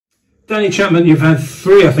Danny Chapman, you've had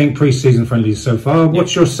 3, I think, pre-season friendlies so far.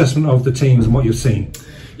 What's your assessment of the teams and what you've seen?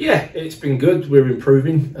 Yeah, it's been good. We're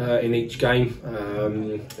improving in each game.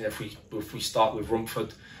 If we start with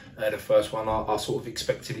Romford, the first one, I sort of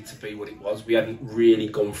expected it to be what it was. We hadn't really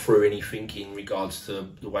gone through anything in regards to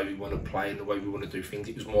the way we want to play and the way we want to do things.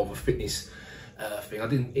 It was more of a fitness thing. I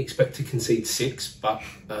didn't expect to concede 6, but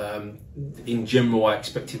in general, I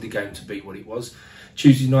expected the game to be what it was.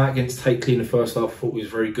 Tuesday night against Takeley in the first half, I thought was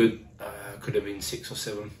very good. Could have been 6 or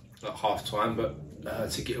 7 at half time, but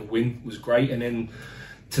to get a win was great. And then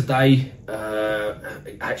today,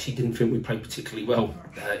 I actually didn't think we played particularly well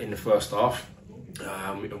in the first half,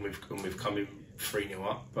 and we've come in 3-0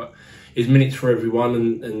 up. But it's minutes for everyone,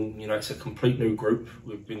 and you know, it's a complete new group.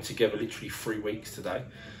 We've been together literally 3 weeks today,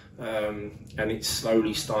 and it's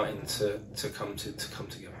slowly starting to come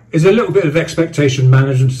together. Is there a little bit of expectation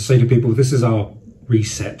management to say to people, this is our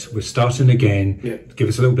reset, we're starting again, give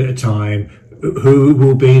us a little bit of time? Who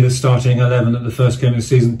will be the starting 11 at the first game of the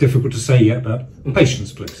season? Difficult to say yet, but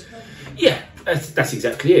patience, please. Yeah, that's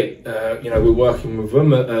exactly it. You know, we're working with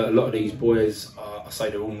them. A lot of these boys, I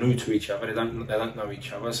say they're all new to each other. They don't know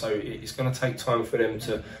each other, so it's going to take time for them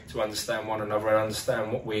to understand one another and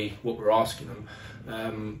understand what we're asking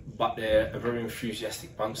them. But they're a very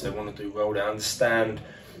enthusiastic bunch. They want to do well. They understand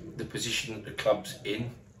the position that the club's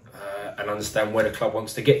in. And understand where the club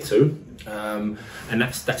wants to get to, and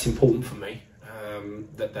that's important for me.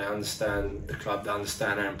 That they understand the club, they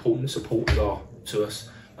understand how important the supporters are to us,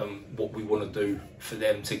 and what we want to do for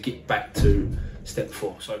them to get back to step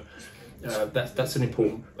 4. So that's an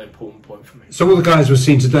important point for me. So all the guys we've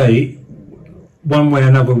seen today, one way or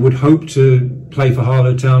another, would hope to play for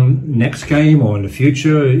Harlow Town next game or in the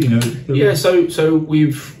future. You know. Yeah. So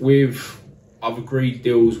I've agreed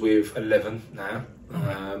deals with 11 now.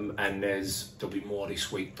 And there'll be more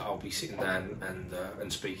this week that I'll be sitting down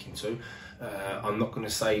and speaking to. I'm not going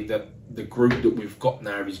to say that the group that we've got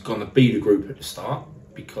now is going to be the group at the start,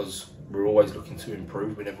 because we're always looking to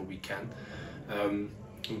improve whenever we can.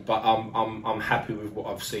 But I'm happy with what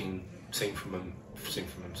I've seen from them so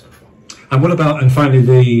far. And what about, and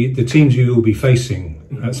finally, the teams you will be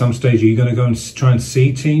facing at some stage? Are you going to go and try and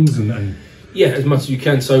see teams and Yeah, as much as you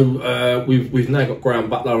can. So we've now got Graham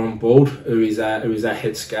Butler on board, who is our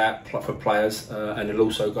head scout for players, and he'll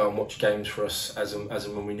also go and watch games for us as and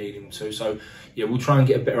when we need him to. So yeah, we'll try and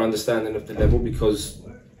get a better understanding of the level, because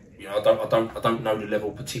you know I don't know the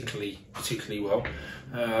level particularly well.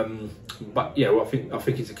 But yeah, well, I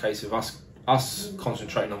think it's a case of us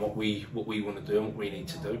concentrating on what we want to do and what we need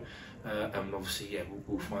to do, and obviously yeah,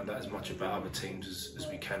 we'll find out as much about other teams as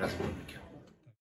we can as and when we can.